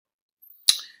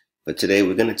But today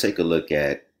we're going to take a look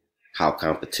at how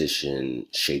competition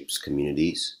shapes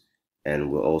communities,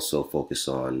 and we'll also focus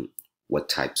on what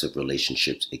types of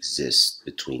relationships exist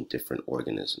between different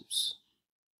organisms.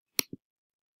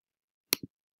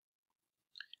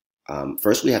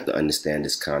 First, we have to understand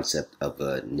this concept of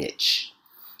a niche.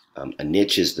 A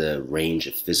niche is the range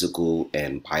of physical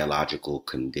and biological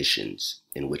conditions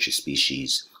in which a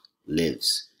species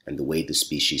lives and the way the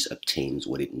species obtains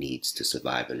what it needs to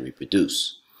survive and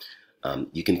reproduce.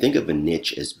 You can think of a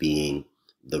niche as being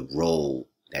the role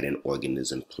that an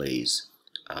organism plays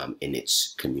in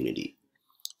its community.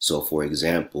 So, for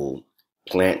example,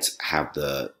 plants have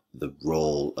the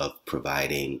role of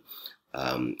providing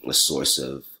a source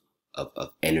of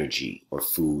energy or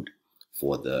food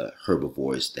for the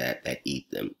herbivores that eat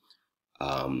them.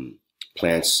 Um,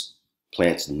 plants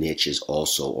plants niche is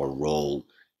also, or role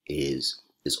is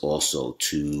also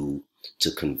to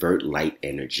convert light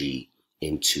energy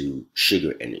into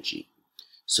sugar energy.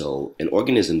 So an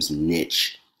organism's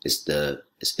niche is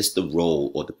it's the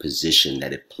role or the position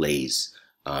that it plays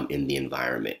in the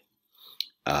environment.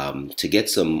 To get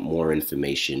some more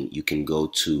information, you can go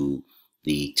to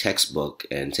the textbook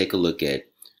and take a look at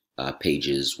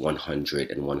pages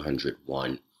 100 and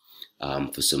 101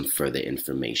 for some further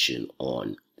information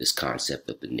on this concept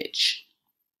of the niche.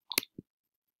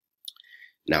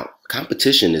 Now,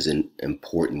 competition is an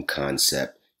important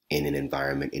concept in an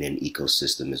environment, in an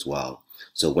ecosystem as well.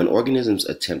 So when organisms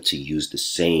attempt to use the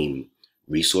same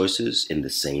resources in the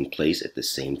same place at the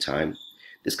same time,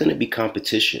 there's going to be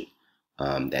competition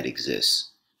that exists.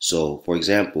 So, for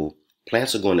example,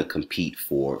 plants are going to compete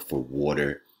for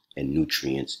water and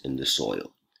nutrients in the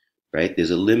soil, right?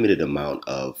 There's a limited amount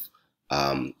of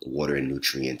water and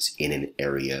nutrients in an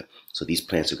area, so these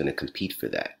plants are going to compete for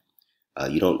that.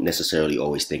 You don't necessarily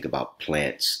always think about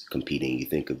plants competing. You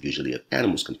think of usually of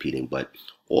animals competing, but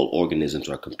all organisms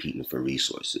are competing for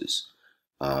resources.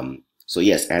 So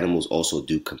yes, animals also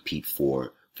do compete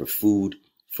for food,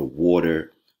 for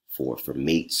water, for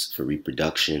mates, for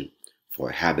reproduction, for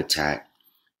habitat.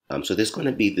 So there's going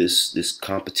to be this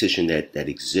competition that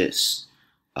exists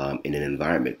in an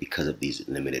environment because of these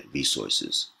limited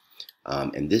resources.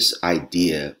 And this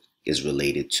idea is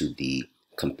related to the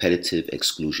competitive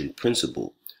exclusion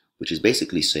principle, which is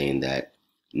basically saying that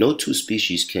no two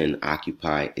species can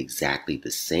occupy exactly the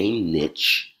same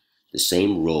niche, the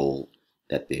same role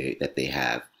that they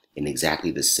have in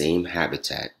exactly the same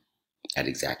habitat at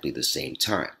exactly the same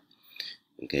time.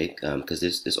 Okay, because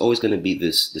there's always going to be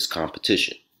this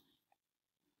competition.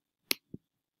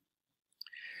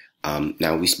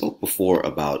 Now we spoke before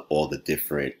about all the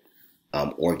different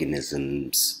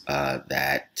organisms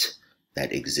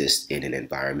that exist in an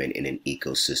environment, in an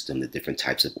ecosystem, the different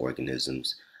types of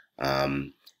organisms.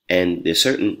 And there's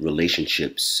certain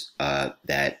relationships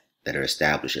that are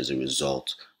established as a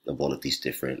result of all of these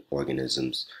different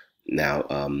organisms.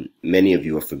 Now, many of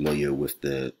you are familiar with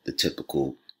the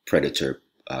typical predator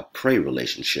prey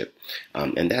relationship,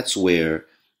 and that's where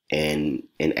an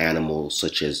animal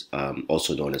such as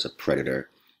also known as a predator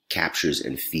captures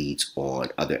and feeds on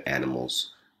other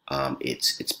animals,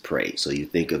 its prey. So you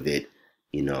think of it,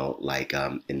 like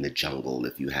in the jungle,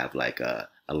 if you have like a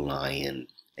lion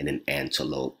and an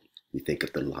antelope, we think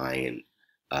of the lion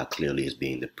clearly as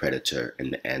being the predator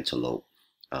and the antelope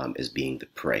as being the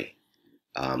prey.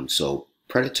 So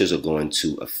predators are going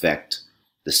to affect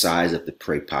the size of the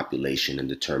prey population and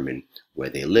determine where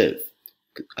they live.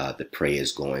 The prey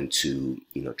is going to,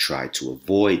 try to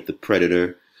avoid the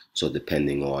predator. So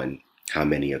depending on how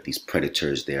many of these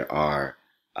predators there are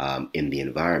in the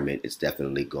environment, it's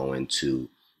definitely going to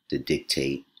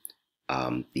dictate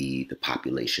the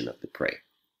population of the prey.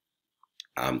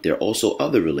 There are also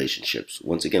other relationships.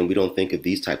 Once again, we don't think of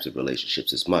these types of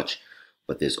relationships as much,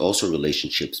 but there's also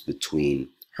relationships between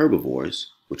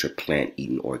herbivores, which are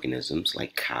plant-eating organisms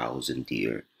like cows and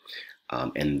deer,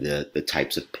 and the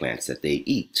types of plants that they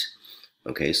eat.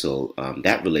 Okay, so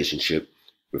that relationship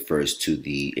refers to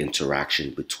the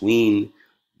interaction between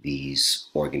these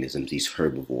organisms, these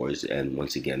herbivores, and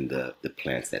once again, the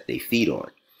plants that they feed on.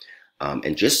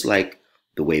 And just like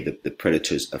the way that the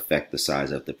predators affect the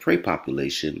size of the prey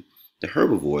population, the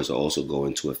herbivores are also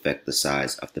going to affect the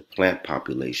size of the plant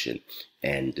population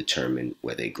and determine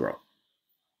where they grow.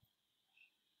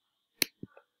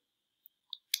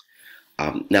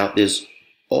 Now, there's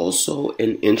also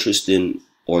an interesting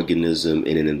organism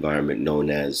in an environment known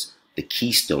as the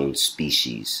keystone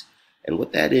species. And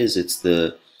what that is, it's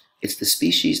the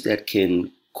species that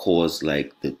can cause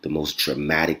like the most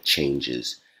dramatic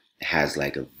changes. It has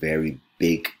like a very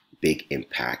big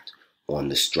impact on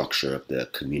the structure of the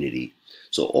community.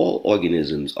 So all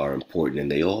organisms are important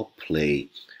and they all play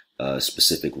a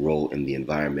specific role in the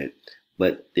environment.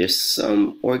 But there's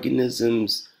some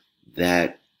organisms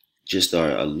that just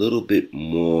are a little bit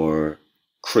more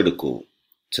critical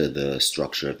to the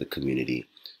structure of the community.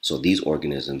 So these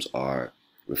organisms are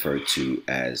referred to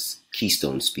as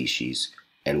keystone species,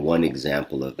 and one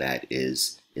example of that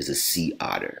is a sea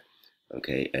otter.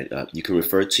 Okay, and you can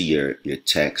refer to your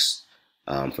text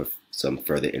for some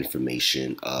further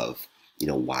information of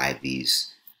why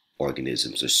these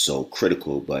organisms are so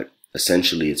critical, but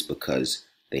essentially it's because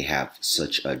they have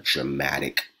such a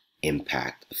dramatic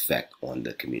impact effect on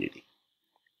the community.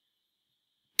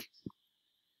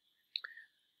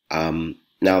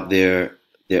 Now there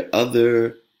are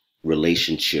other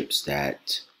relationships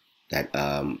that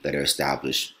are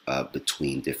established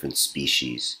between different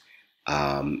species,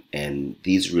 and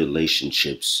these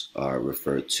relationships are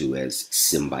referred to as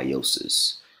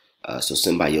symbiosis. So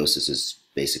symbiosis is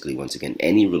basically, once again,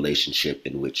 any relationship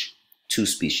in which two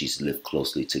species live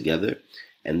closely together,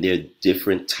 and there are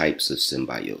different types of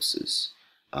symbiosis.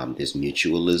 There's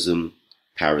mutualism,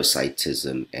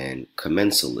 parasitism, and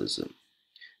commensalism.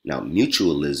 Now,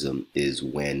 mutualism is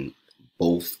when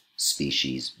both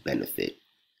species benefit.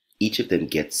 Each of them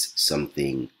gets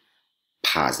something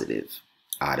positive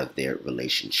out of their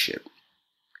relationship.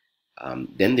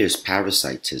 Then there's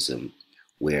parasitism,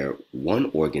 where one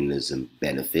organism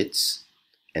benefits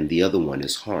and the other one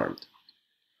is harmed.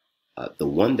 The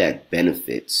one that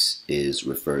benefits is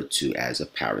referred to as a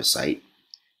parasite,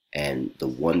 and the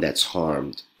one that's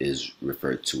harmed is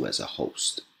referred to as a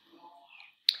host.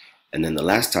 And then the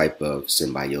last type of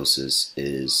symbiosis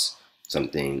is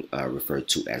something referred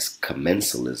to as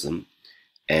commensalism,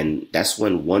 and that's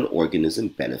when one organism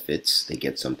benefits, they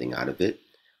get something out of it,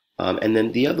 and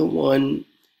then the other one,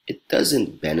 it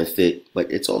doesn't benefit,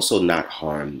 but it's also not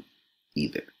harmed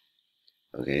either.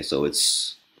 Okay, so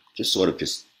it's just sort of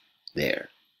just there.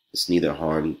 It's neither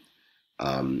harmed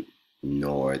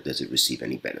nor does it receive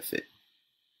any benefit.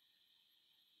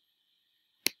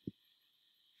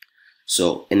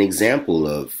 So an example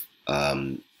of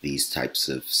these types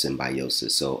of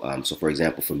symbiosis. So for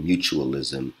example, for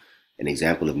mutualism, an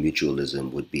example of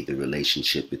mutualism would be the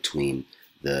relationship between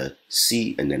the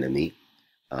sea anemone,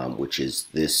 which is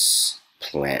this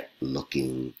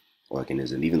plant-looking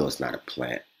organism, even though it's not a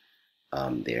plant.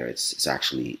 It's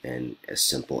actually a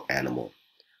simple animal,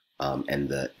 and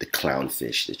the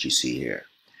clownfish that you see here.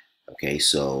 Okay,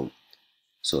 so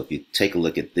if you take a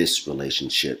look at this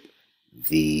relationship,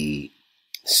 the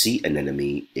sea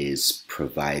anemone is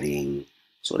providing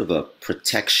sort of a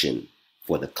protection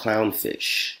for the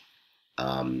clownfish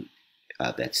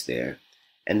that's there.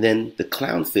 And then the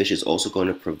clownfish is also going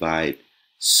to provide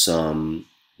some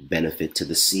benefit to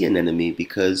the sea anemone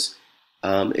because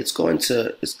it's going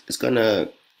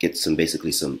to get some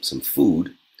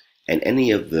food, and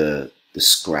any of the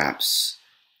scraps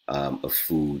of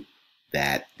food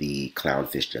that the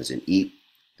clownfish doesn't eat,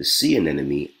 the sea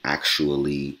anemone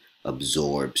actually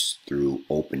absorbs through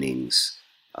openings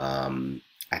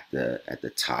at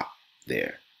the top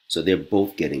there. So they're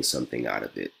both getting something out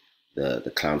of it.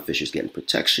 The clownfish is getting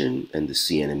protection, and the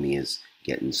sea anemone is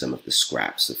getting some of the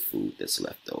scraps of food that's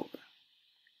left over.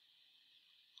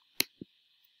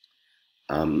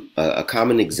 A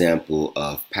common example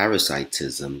of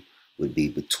parasitism would be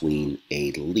between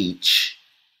a leech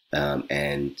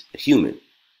and a human.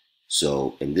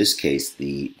 So in this case,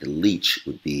 the leech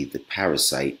would be the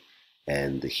parasite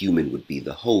and the human would be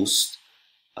the host.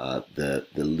 The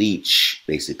leech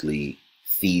basically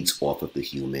feeds off of the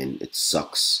human. It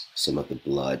sucks some of the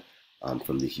blood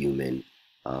from the human,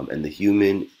 and the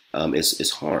human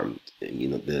is harmed.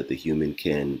 The human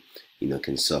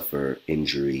can suffer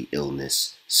injury,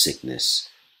 illness, sickness.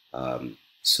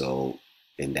 So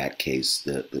in that case,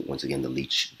 once again, the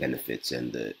leech benefits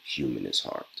and the human is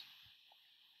harmed.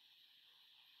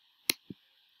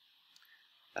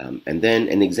 And then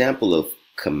an example of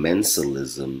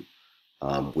commensalism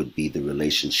would be the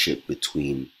relationship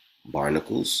between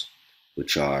barnacles,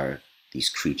 which are these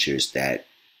creatures that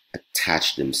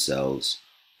attach themselves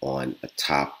on a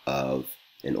top of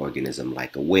an organism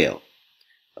like a whale.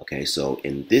 Okay, so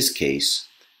in this case,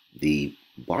 the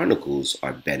barnacles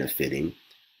are benefiting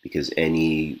because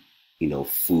any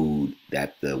food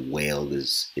that the whale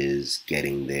is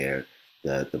getting there,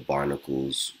 the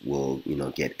barnacles will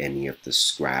get any of the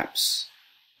scraps,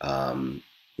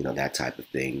 that type of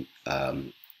thing.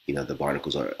 The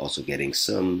barnacles are also getting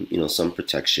some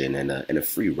protection and a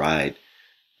free ride,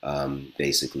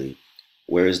 basically.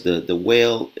 Whereas the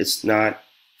whale, it's not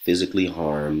physically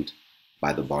harmed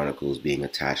by the barnacles being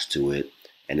attached to it,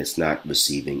 and it's not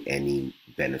receiving any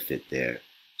benefit there.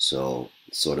 So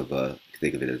sort of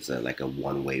think of it as like a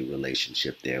one-way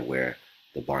relationship there, where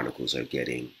the barnacles are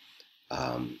getting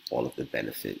all of the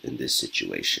benefit in this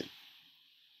situation.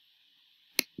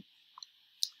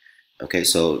 Okay,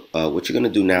 so what you're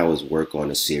going to do now is work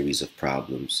on a series of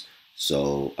problems.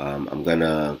 So I'm going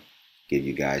to give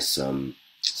you guys some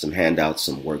handouts,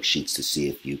 some worksheets to see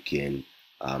if you can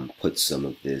put some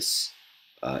of this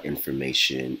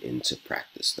information into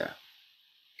practice now.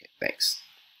 Okay, thanks.